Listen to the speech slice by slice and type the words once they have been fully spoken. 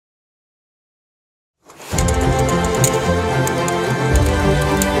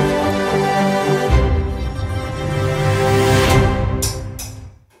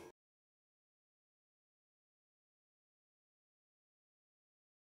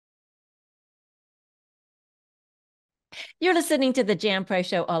You're listening to the Jam Price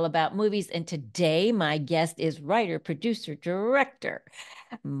Show, all about movies. And today, my guest is writer, producer, director,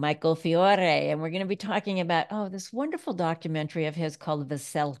 Michael Fiore. And we're going to be talking about, this wonderful documentary of his called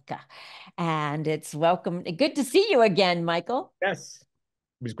Veselka. And it's good to see you again, Michael. Yes.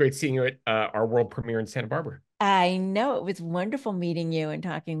 It was great seeing you at our world premiere in Santa Barbara. I know it was wonderful meeting you and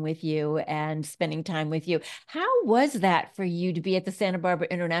talking with you and spending time with you. How was that for you to be at the Santa Barbara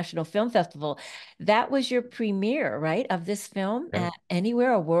International Film Festival? That was your premiere, right, of this film Yeah. at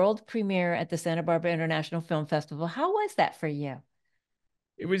anywhere, a world premiere at the Santa Barbara International Film Festival. How was that for you?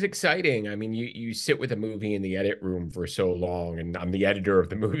 It was exciting. I mean, you sit with a movie in the edit room for so long, and I'm the editor of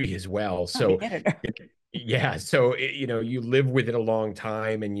the movie as well. Oh, the So, editor. yeah, so you live with it a long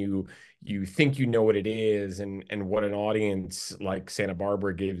time, and you think you know what it is, and what an audience like Santa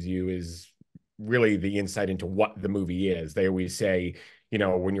Barbara gives you is really the insight into what the movie is. They always say,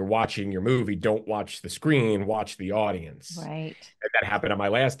 when you're watching your movie, don't watch the screen, watch the audience. Right. And that happened on my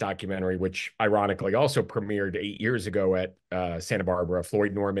last documentary, which ironically also premiered 8 years ago at Santa Barbara,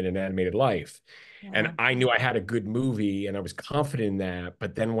 Floyd Norman, An Animated Life. And Wow. I knew I had a good movie and I was confident in that.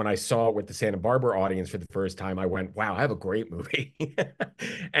 But then when I saw it with the Santa Barbara audience for the first time, I went, wow, I have a great movie.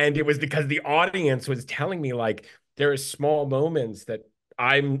 And it was because the audience was telling me like there are small moments that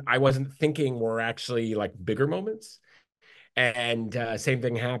I wasn't thinking were actually like bigger moments. And same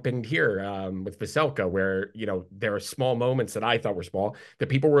thing happened here with Veselka, where there are small moments that I thought were small that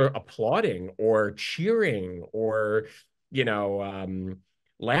people were applauding or cheering or you know um,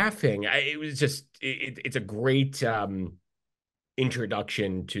 laughing. It was just it's a great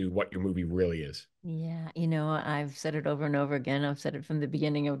introduction to what your movie really is. Yeah, I've said it over and over again. I've said it from the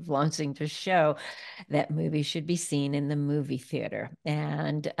beginning of launching the show that movies should be seen in the movie theater.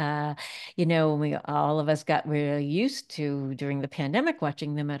 And when we all of us got really used to during the pandemic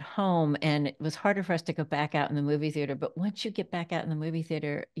watching them at home, and it was harder for us to go back out in the movie theater. But once you get back out in the movie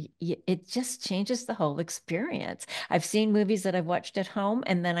theater, it just changes the whole experience. I've seen movies that I've watched at home,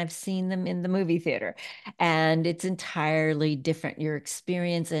 and then I've seen them in the movie theater, and it's entirely different. Your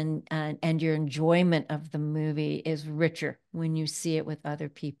experience and your enjoyment of the movie is richer when you see it with other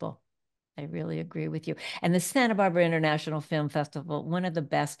people. I really agree with you. And the Santa Barbara International Film Festival, one of the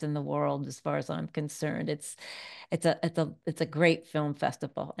best in the world as far as I'm concerned. It's a great film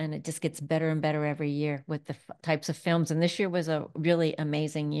festival, and it just gets better and better every year with the types of films. And this year was a really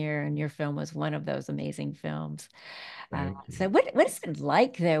amazing year, and your film was one of those amazing films. Thank So you. what is it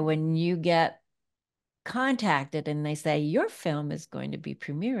like there when you get contacted and they say your film is going to be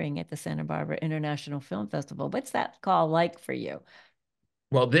premiering at the Santa Barbara International Film Festival? What's that call like for you?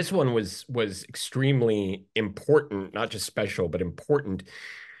 Well, this one was extremely important, not just special, but important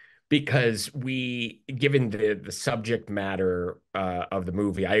because given the subject matter of the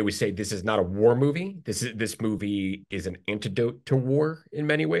movie, I always say this is not a war movie. This movie is an antidote to war in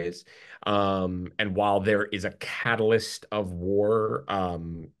many ways. And while there is a catalyst of war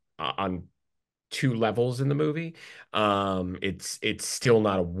on two levels in the movie, it's still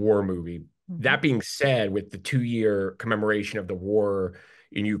not a war movie. Mhm. That being said, with the 2 year commemoration of the war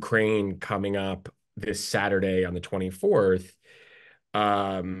in Ukraine coming up this Saturday on the 24th,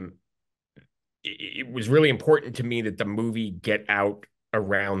 um, it was really important to me that the movie get out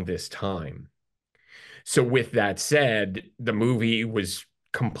around this time. So, with that said, the movie was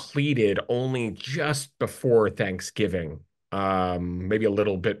completed only just before Thanksgiving, maybe a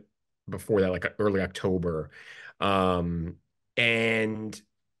little bit before that, like early October. And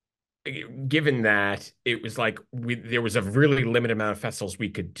given that it was like there was a really limited amount of festivals we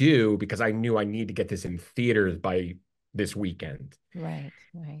could do because I knew I need to get this in theaters by this weekend. Right,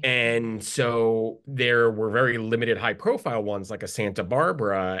 right. And so there were very limited high profile ones like a Santa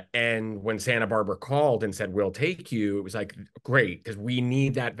Barbara. And when Santa Barbara called and said, we'll take you, it was like, great, because we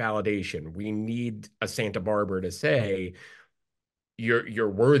need that validation. We need a Santa Barbara to say, you're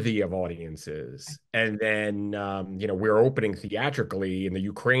worthy of audiences. And then we're opening theatrically in the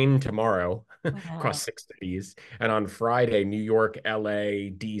Ukraine tomorrow Wow. across 6 cities, and on Friday, New York, LA,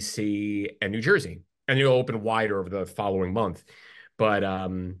 DC, and New Jersey. And you'll open wider over the following month. But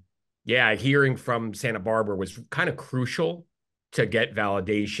yeah, hearing from Santa Barbara was kind of crucial to get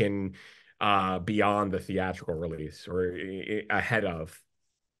validation beyond the theatrical release or ahead of.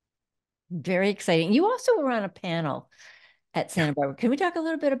 Very exciting. You also were on a panel at Yeah. Santa Barbara. Can we talk a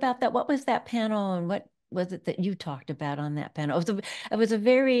little bit about that? What was that panel and what was it that you talked about on that panel? It was a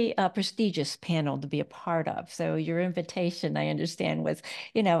very prestigious panel to be a part of. So your invitation, I understand,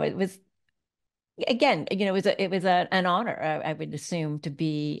 it was again, an honor, I would assume, to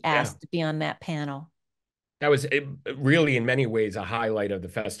be Yeah. asked to be on that panel. that was really in many ways a highlight of the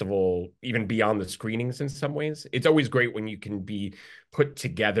festival, even beyond the screenings in some ways. It's always great when you can be put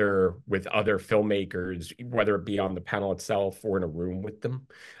together with other filmmakers, whether it be on the panel itself or in a room with them.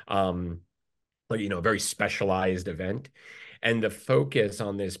 But a very specialized event. And the focus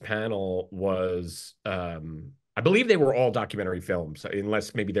on this panel was, I believe they were all documentary films,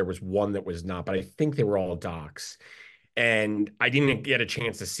 unless maybe there was one that was not, but I think they were all docs. And I didn't get a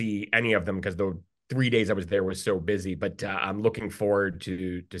chance to see any of them because the 3 days I was there was so busy. But I'm looking forward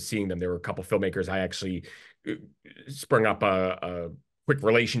to seeing them. There were a couple filmmakers I actually uh, sprung up a quick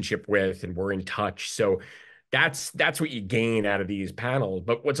relationship with, and we're in touch. So that's what you gain out of these panels.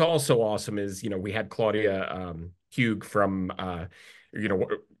 But what's also awesome is, we had Claudia Hugh from, you know,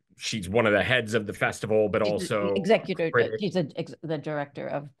 she's one of the heads of the festival, but She's the also a executive, critic. she's the director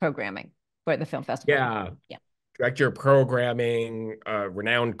of programming for the film festival. Yeah, Yeah. director of programming,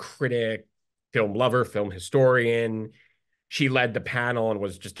 renowned critic, film lover, film historian. She led the panel and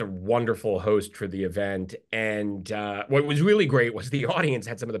was just a wonderful host for the event. And what was really great was the audience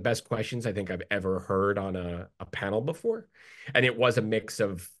had some of the best questions I think I've ever heard on a panel before. And it was a mix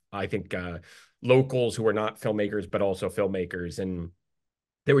of, I think, locals who were not filmmakers, but also filmmakers. And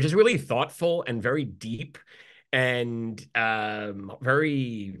they were just really thoughtful and very deep and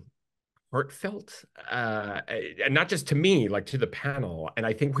very heartfelt, and not just to me, like to the panel. And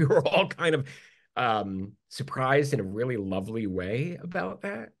I think we were all kind of surprised in a really lovely way about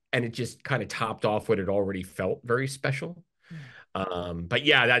that. And it just kind of topped off what it already felt very special. Yeah. But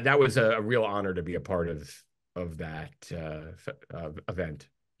yeah, that was a real honor to be a part of that event.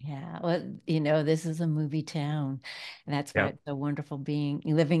 Yeah, well, this is a movie town. And that's why Yeah, it's so wonderful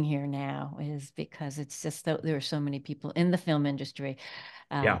living here now, is because it's just there are so many people in the film industry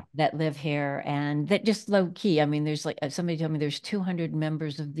yeah, that live here and that just low key. I mean, there's like somebody told me there's 200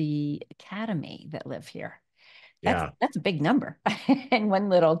 members of the Academy that live here. That's yeah, that's a big number in one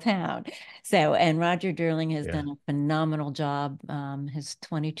little town. So, and Roger Durling has yeah. done a phenomenal job. His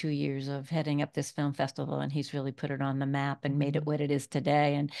 22 years of heading up this film festival, and he's really put it on the map and made it what it is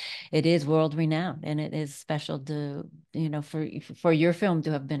today. And it is world renowned, and it is special to, for your film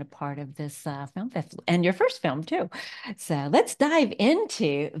to have been a part of this film festival and your first film too. So let's dive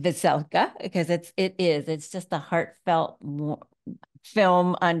into Veselka because it's just a heartfelt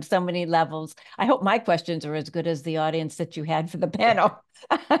film on so many levels. I hope my questions are as good as the audience that you had for the panel.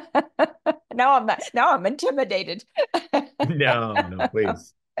 Now I'm intimidated. No, no,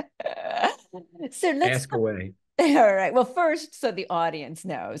 please So let's ask away. all right. Well, first, so the audience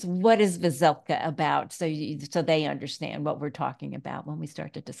knows, what is Veselka about, so they understand what we're talking about when we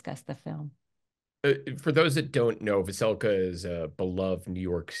start to discuss the film. For those that don't know, Veselka is a beloved New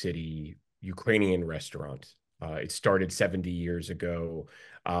York City Ukrainian restaurant. It started 70 years ago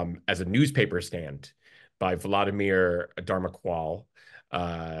as a newspaper stand by Vladimir Darmakwal.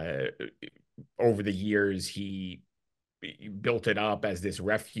 Uh, Over the years, he built it up as this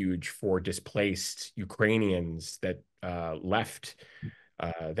refuge for displaced Ukrainians that left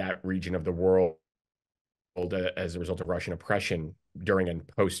that region of the world as a result of Russian oppression during and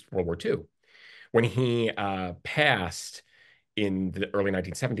post World War II. When he passed in the early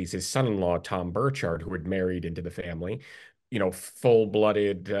 1970s, his son-in-law, Tom Burchard, who had married into the family,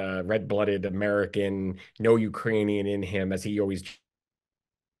 full-blooded, red-blooded American, no Ukrainian in him, as he always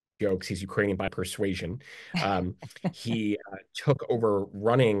jokes, he's Ukrainian by persuasion. Um, he took over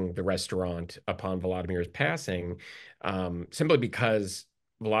running the restaurant upon Vladimir's passing, simply because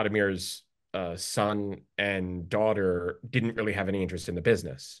Vladimir's son and daughter didn't really have any interest in the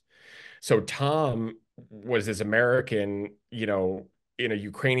business. So Tom was this American, in a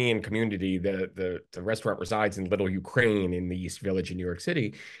Ukrainian community. The restaurant resides in Little Ukraine in the East Village in New York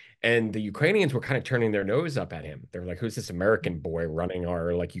City. And the Ukrainians were kind of turning their nose up at him. They were like, who's this American boy running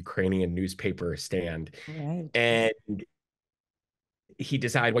our like Ukrainian newspaper stand? Right. And he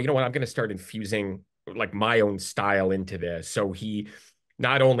decided, well, you know what, I'm going to start infusing like my own style into this. So he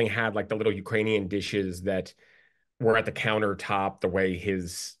not only had like the little Ukrainian dishes that were at the countertop the way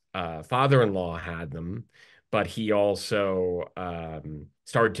his father-in-law had them, but he also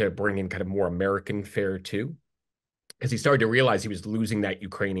started to bring in kind of more American fare too, because he started to realize he was losing that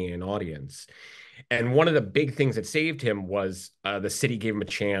Ukrainian audience. And one of the big things that saved him was the city gave him a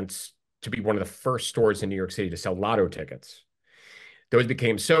chance to be one of the first stores in New York City to sell lotto tickets. Those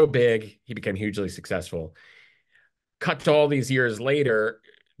became so big, he became hugely successful. Cut to all these years later,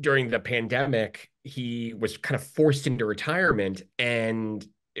 during the pandemic, he was kind of forced into retirement, and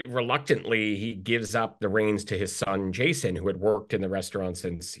reluctantly he gives up the reins to his son Jason, who had worked in the restaurant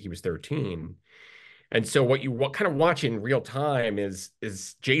since he was 13. And so what kind of watch in real time is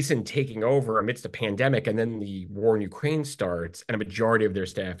Jason taking over amidst a pandemic, and then the war in Ukraine starts, and a majority of their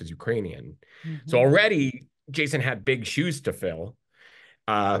staff is Ukrainian. So Hmm. already Jason had big shoes to fill.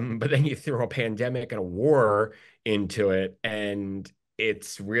 But then you throw a pandemic and a war into it, and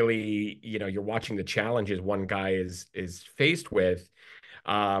it's really, you're watching the challenges one guy is faced with,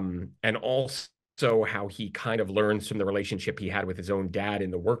 and also how he kind of learns from the relationship he had with his own dad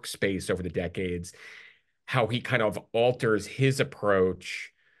in the workspace over the decades, how he kind of alters his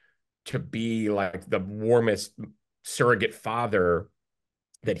approach to be like the warmest surrogate father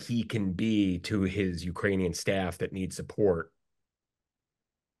that he can be to his Ukrainian staff that need support.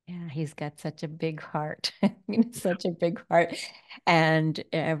 Yeah, he's got such a big heart. Such a big heart. And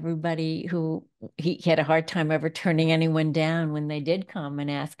everybody who he had a hard time ever turning anyone down when they did come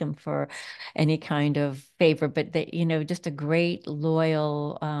and ask him for any kind of favor. But they, just a great,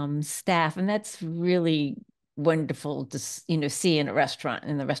 loyal staff. And that's really wonderful to, see in a restaurant,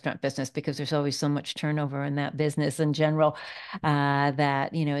 in the restaurant business, because there's always so much turnover in that business in general, that,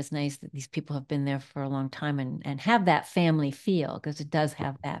 it's nice that these people have been there for a long time and have that family feel, because it does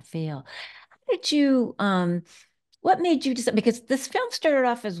have that feel. How did you, what made you decide? Because this film started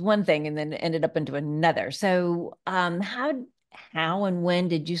off as one thing and then ended up into another. So, how and when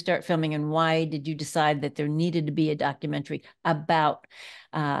did you start filming, and why did you decide that there needed to be a documentary about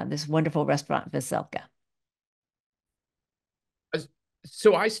this wonderful restaurant, Veselka?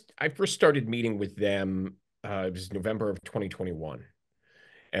 So I first started meeting with them. It was November of 2021,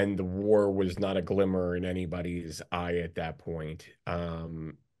 and the war was not a glimmer in anybody's eye at that point.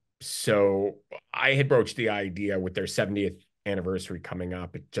 So I had broached the idea with their 70th anniversary coming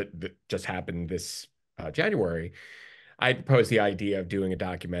up. It just happened this January. I proposed the idea of doing a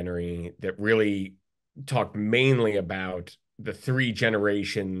documentary that really talked mainly about the three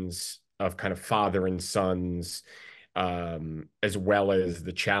generations of kind of father and sons, as well as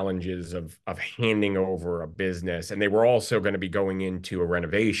the challenges of handing over a business. And they were also going to be going into a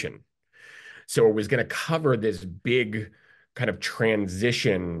renovation. So it was going to cover this big kind of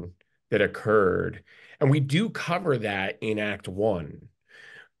transition that occurred. And we do cover that in Act One.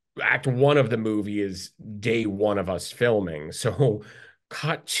 Act One of the movie is day one of us filming. So,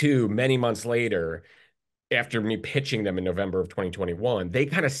 cut to many months later, after me pitching them in November of 2021, they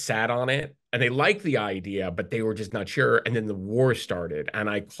kind of sat on it and they liked the idea, but they were just not sure. And then the war started. And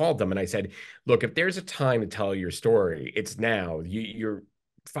I called them and I said, look, if there's a time to tell your story, it's now. Your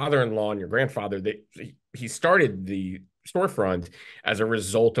father-in-law and your grandfather, he started the storefront as a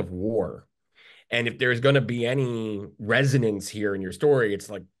result of war. And if there's going to be any resonance here in your story, it's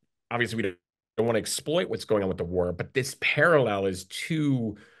like, obviously, we don't want to exploit what's going on with the war, but this parallel is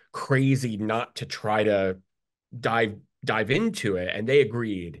too crazy not to try to dive dive into it. And they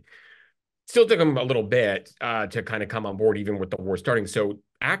agreed. Still took them a little bit to kind of come on board, even with the war starting. So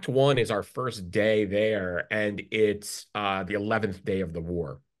Act One is our first day there, and it's the 11th day of the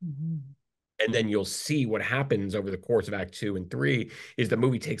war. Mhm. And then you'll see what happens over the course of Act Two and Three is the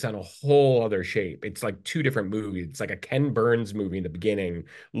movie takes on a whole other shape. It's like two different movies. It's like a Ken Burns movie in the beginning,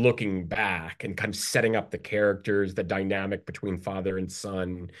 looking back and kind of setting up the characters, the dynamic between father and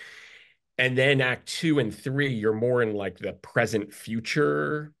son. And then Act Two and Three, you're more in like the present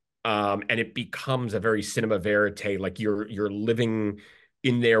future. And it becomes a very cinema verite, like you're living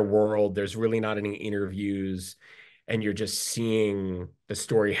in their world. There's really not any interviews, and you're just seeing the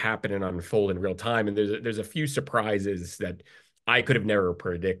story happen and unfold in real time. And there's a few surprises that I could have never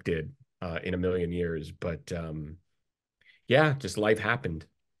predicted in a million years. But yeah, just life happened.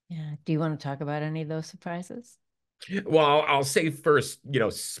 Yeah. Do you want to talk about any of those surprises? Well, I'll say first,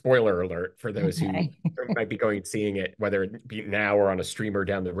 spoiler alert for those who Okay. might be going and seeing it, whether it be now or on a streamer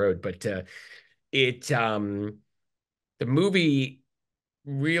down the road. But it the movie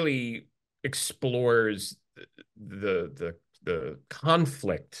really explores the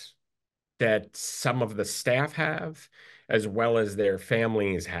conflict that some of the staff have, as well as their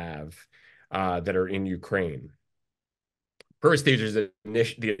families have, that are in Ukraine. First, there's the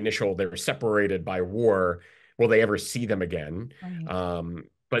initial, they were separated by war. Will they ever see them again? Right.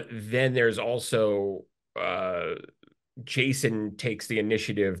 But then there's also uh, Jason takes the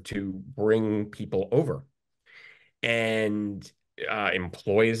initiative to bring people over and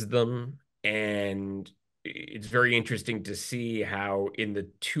employs them. And it's very interesting to see how in the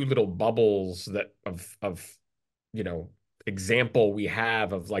two little bubbles that of you know example we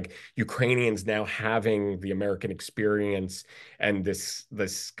have of like Ukrainians now having the American experience and this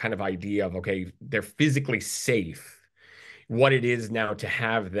kind of idea of okay, they're physically safe. What it is now to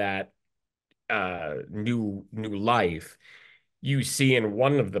have that new life. You see in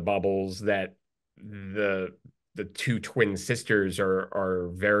one of the bubbles that the the two twin sisters are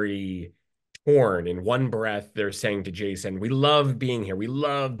very torn. In one breath, they're saying to Jason, "We love being here. We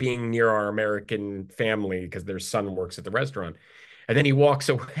love being near our American family," because their son works at the restaurant. And then he walks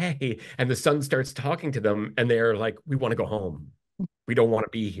away, and the son starts talking to them, and they're like, "We want to go home. We don't want to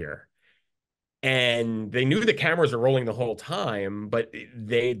be here." And they knew the cameras were rolling the whole time, but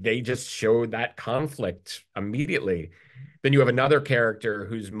they just showed that conflict immediately. Then you have another character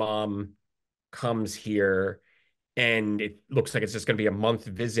whose mom comes here, and it looks like it's just going to be a month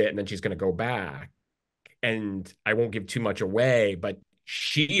visit, and then she's going to go back. And I won't give too much away, but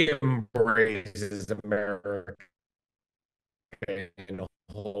she embraces America in a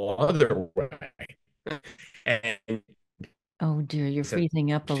whole other way. And Oh dear, you're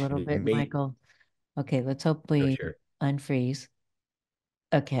freezing up a little essentially bit, made Michael. Okay, let's hope no we sure. unfreeze.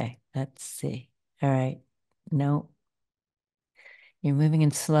 Okay, let's see. All right. No, you're moving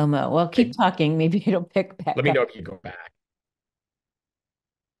in slow-mo. Well, keep talking. Maybe it'll pick Let back me up. know if you go back.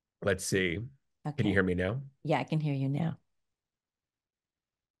 Let's see. Can you Okay. hear me now? Yeah, I can hear you now.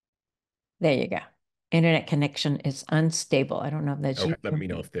 There you go. Internet connection is unstable. I don't know if that's Okay, you let or me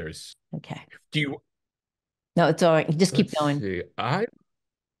know me. if there's. Okay. Do you? No, it's all right. Just keep Let's going. see. I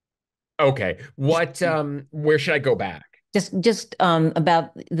okay. Just What? Where should I go back? just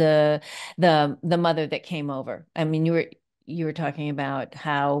about the mother that came over. I mean, you were talking about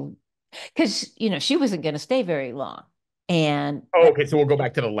how because she wasn't going to stay very long, and Oh, okay, so we'll go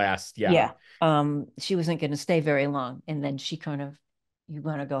back to the last. Yeah, yeah, she wasn't going to stay very long, and then she kind of you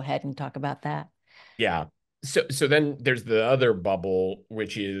want to go ahead and talk about that? yeah. So then there's the other bubble,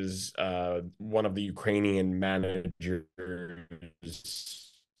 which is one of the Ukrainian managers,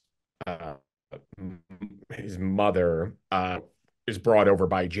 uh, his mother is brought over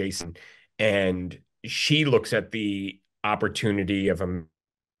by Jason, and she looks at the opportunity of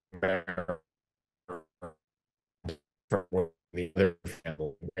America from the other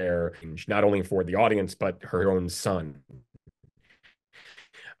family, where not only for the audience but her own son.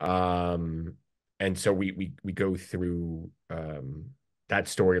 Um, and so we go through that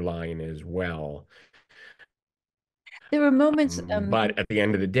storyline as well. There were moments. But at the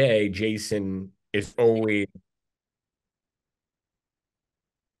end of the day, Jason is always.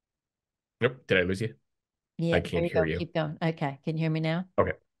 Nope, did I lose you? Yeah, I there can't you hear go. you. Keep going. Okay, can you hear me now?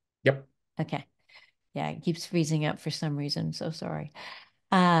 Okay. Yep. Okay. Yeah, it keeps freezing up for some reason. So sorry.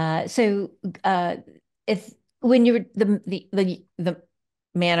 So if when you were the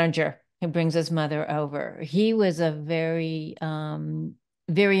manager who brings his mother over, he was a very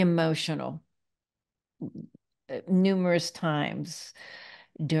emotional numerous times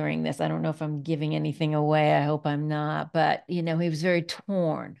during this. I don't know if I'm giving anything away. I hope I'm not, but he was very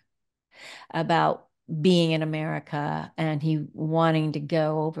torn about being in America and he wanting to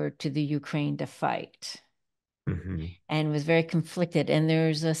go over to the Ukraine to fight Hmm. and was very conflicted. And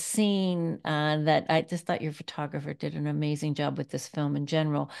there's a scene that I just thought your photographer did an amazing job with this film in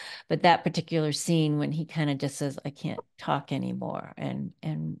general. But that particular scene when he kind of just says, "I can't talk anymore," and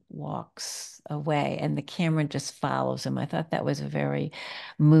walks away, and the camera just follows him. I thought that was very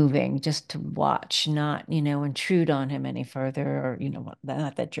moving just to watch, not intrude on him any further, or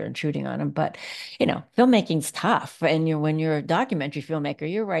not that you're intruding on him, but filmmaking's tough. And when you're a documentary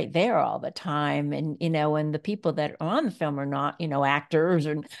filmmaker, you're right there all the time. And the people that are on the film are not, actors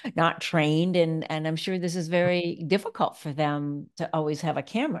or not trained. And I'm sure this is very difficult for them to always have a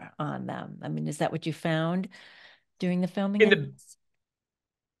camera on them. I mean, is that what you found during the filming In of the this?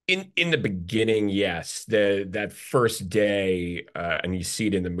 in the beginning, yes, that first day, and you see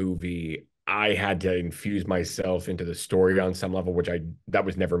it in the movie. I had to infuse myself into the story on some level, which that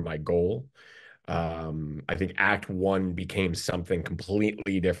was never my goal. I think Act One became something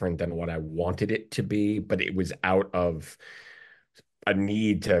completely different than what I wanted it to be, but it was out of a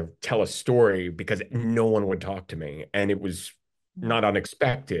need to tell a story because no one would talk to me. And it was not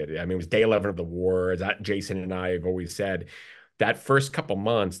unexpected. I mean, it was day 11 of the war. That Jason and I have always said that first couple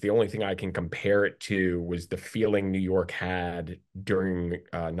months, the only thing I can compare it to was the feeling New York had during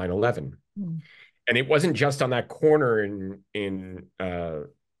 9/11. Mm. And it wasn't just on that corner in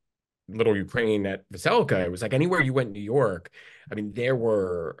little Ukraine at Veselka. It was like anywhere you went in New York. I mean, there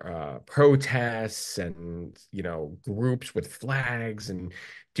were protests and groups with flags and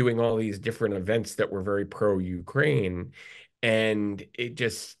doing all these different events that were very pro-Ukraine. And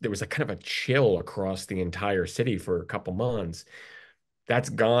there was a kind of a chill across the entire city for a couple months. That's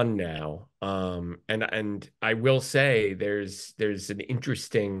gone now. And I will say there's an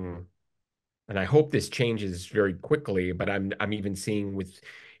interesting, and I hope this changes very quickly, but I'm even seeing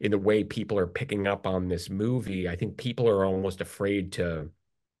in the way people are picking up on this movie. I think people are almost afraid to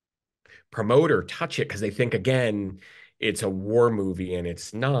promote or touch it because they think, again, it's a war movie, and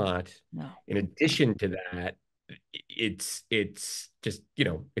it's not. No. In addition to that, it's just,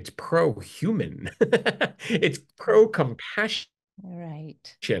 it's pro-human. It's pro-compassion.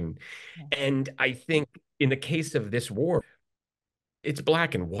 Right. Yeah. And I think in the case of this war, it's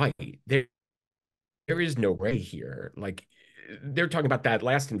black and white. There is no gray here. Like, they're talking about that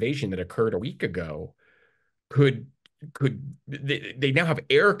last invasion that occurred a week ago. Could they now have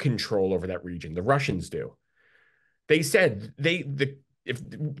air control over that region? The Russians do. They said if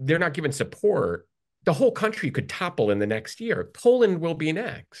they're not given support, the whole country could topple in the next year. Poland will be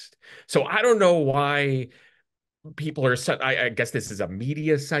next. So I don't know why people are I guess this is a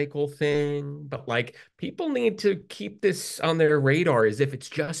media cycle thing, but like, people need to keep this on their radar as if it's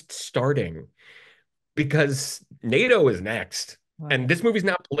just starting, because NATO is next. And Right. this movie's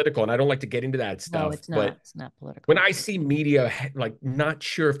not political, and I don't like to get into that No, stuff, it's but not. It's not when political. I see media like not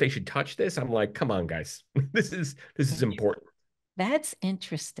sure if they should touch this, I'm like, come on, guys. This is important. That's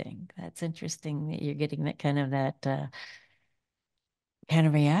interesting. That's interesting that you're getting that kind of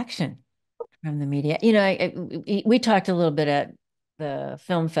reaction from the media. We talked a little bit at the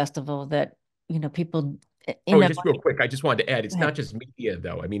film festival that, people, Oh, just real quick, I just wanted to add, go it's ahead. not just media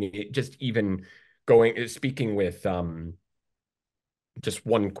though. I mean, it just even going speaking with just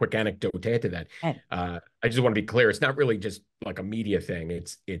one quick anecdote to add to that. Go ahead. I just want to be clear. It's not really just like a media thing.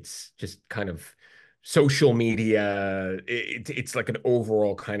 It's just kind of social media. It's like an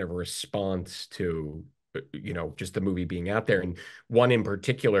overall kind of response to just the movie being out there. And one in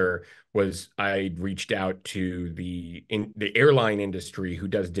particular was, I reached out to the airline industry who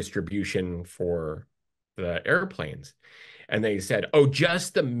does distribution for the airplanes. And they said, "Oh,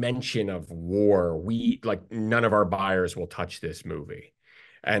 just the mention of war, we like none of our buyers will touch this movie."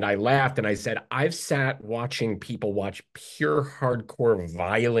 And I laughed and I said, "I've sat watching people watch pure hardcore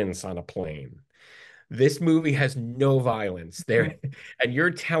violence on a plane. This movie has no violence there, and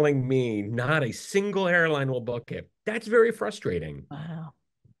you're telling me not a single airline will book it. That's very frustrating. Wow.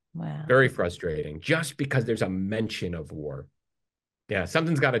 Wow. Very frustrating, just because there's a mention of war. Yeah,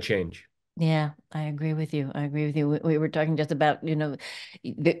 something's got to change." Yeah, I agree with you. I agree with you. We were talking just about,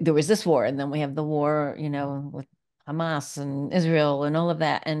 there was this war, and then we have the war, with Hamas and Israel and all of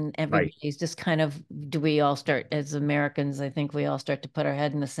that. And Right, everybody's just kind of, do we all start, as Americans, I think we all start to put our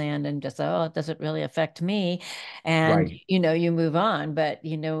head in the sand and just, oh, it doesn't really affect me. And, right. you move on. But,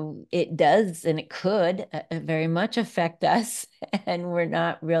 it does, and it could very much affect us. And we're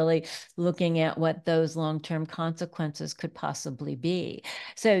not really looking at what those long-term consequences could possibly be.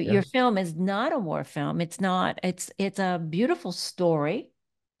 So your Yes. film is not a war film. It's not. It's a beautiful story,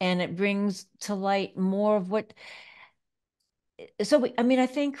 and it brings to light more of what. I mean, I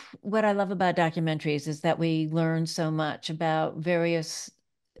think what I love about documentaries is that we learn so much about various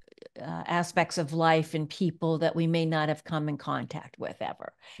aspects of life and people that we may not have come in contact with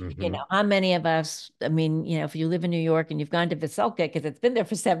ever. Hmm. How many of us, I mean, if you live in New York and you've gone to Veselka because it's been there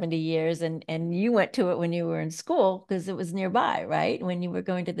for 70 years, and you went to it when you were in school because it was nearby, right? When you were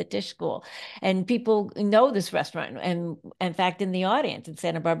going to the Tisch school. And people know this restaurant. And in fact, in the audience in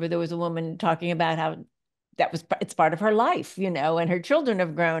Santa Barbara, there was a woman talking about how it's part of her life, and her children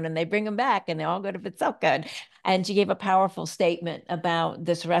have grown and they bring them back and they all go to Veselka. And she gave a powerful statement about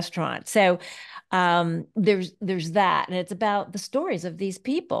this restaurant. So there's that, and it's about the stories of these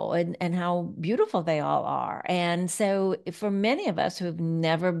people and how beautiful they all are. And so for many of us who have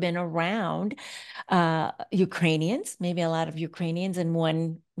never been around Ukrainians, maybe a lot of Ukrainians in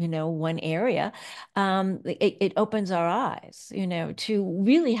one area, it opens our eyes, to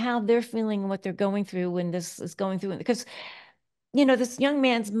really how they're feeling and what they're going through when this is going through. Because, this young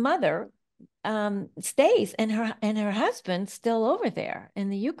man's mother stays, and her husband's still over there in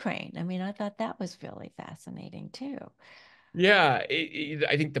the Ukraine. I mean, I thought that was really fascinating too. Yeah,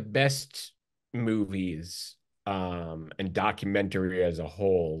 I think the best movies and documentary as a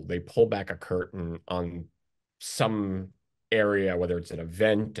whole, they pull back a curtain on some area, whether it's an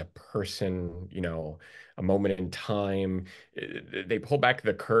event, a person, a moment in time. They pull back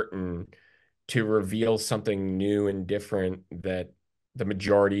the curtain to reveal something new and different that the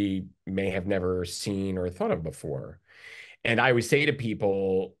majority may have never seen or thought of before. And I would say to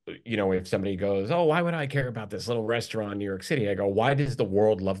people, if somebody goes, "Oh, why would I care about this little restaurant in New York City?" I go, "Why does the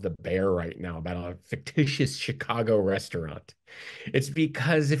world love the bear right now about a fictitious Chicago restaurant?" It's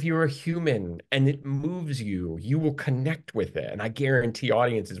because if you're a human and it moves you, you will connect with it. And I guarantee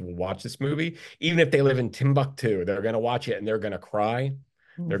audiences will watch this movie, even if they live in Timbuktu, they're going to watch it and they're going to cry.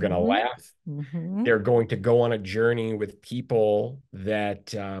 They're going to Mm-hmm. laugh. Mm-hmm. They're going to go on a journey with people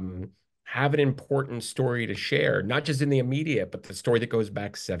that have an important story to share, not just in the immediate, but the story that goes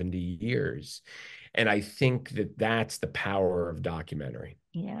back 70 years. And I think that that's the power of documentary.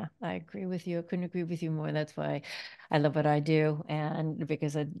 Yeah, I agree with you. I couldn't agree with you more. That's why I love what I do, and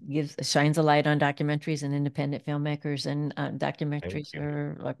because it shines a light on documentaries and independent filmmakers. And Thank documentaries you.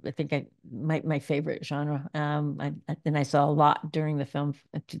 are, like, I think, my favorite genre. And I saw a lot during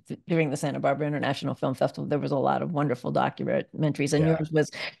during the Santa Barbara International Film Festival. There was a lot of wonderful documentaries, and Yeah. yours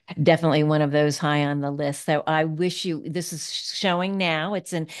was definitely one of those high on the list. So I wish you. This is showing now.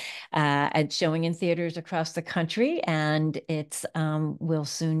 It's showing in theaters across the country, and it's will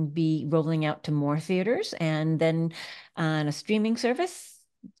soon be rolling out to more theaters, and then on a streaming service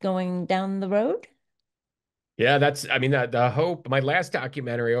going down the road. Yeah, that's, I mean, the hope. My last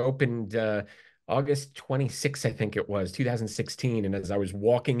documentary opened August 26th, I think it was, 2016. And as I was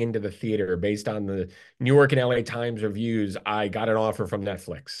walking into the theater, based on the New York and LA Times reviews, I got an offer from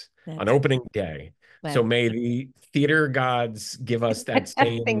Netflix on That's opening day. So that's may the theater gods give us that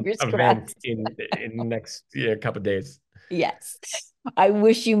same fingers event crossed. in the next, yeah, couple of days. Yes. I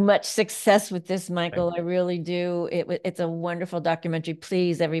wish you much success with this, Thank Michael. I really do. It's a wonderful documentary.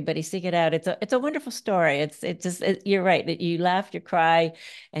 Please, everybody, seek it out. It's a wonderful story. You're right. You laugh, you cry,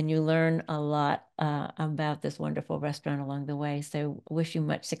 and you learn a lot about this wonderful restaurant along the way. So, wish you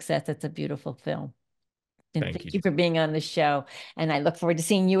much success. It's a beautiful film. And Thank thank you. you for being on the show. And I look forward to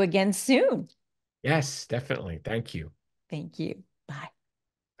seeing you again soon. Yes, definitely. Thank you. Thank you. Bye.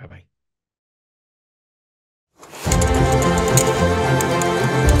 Bye bye.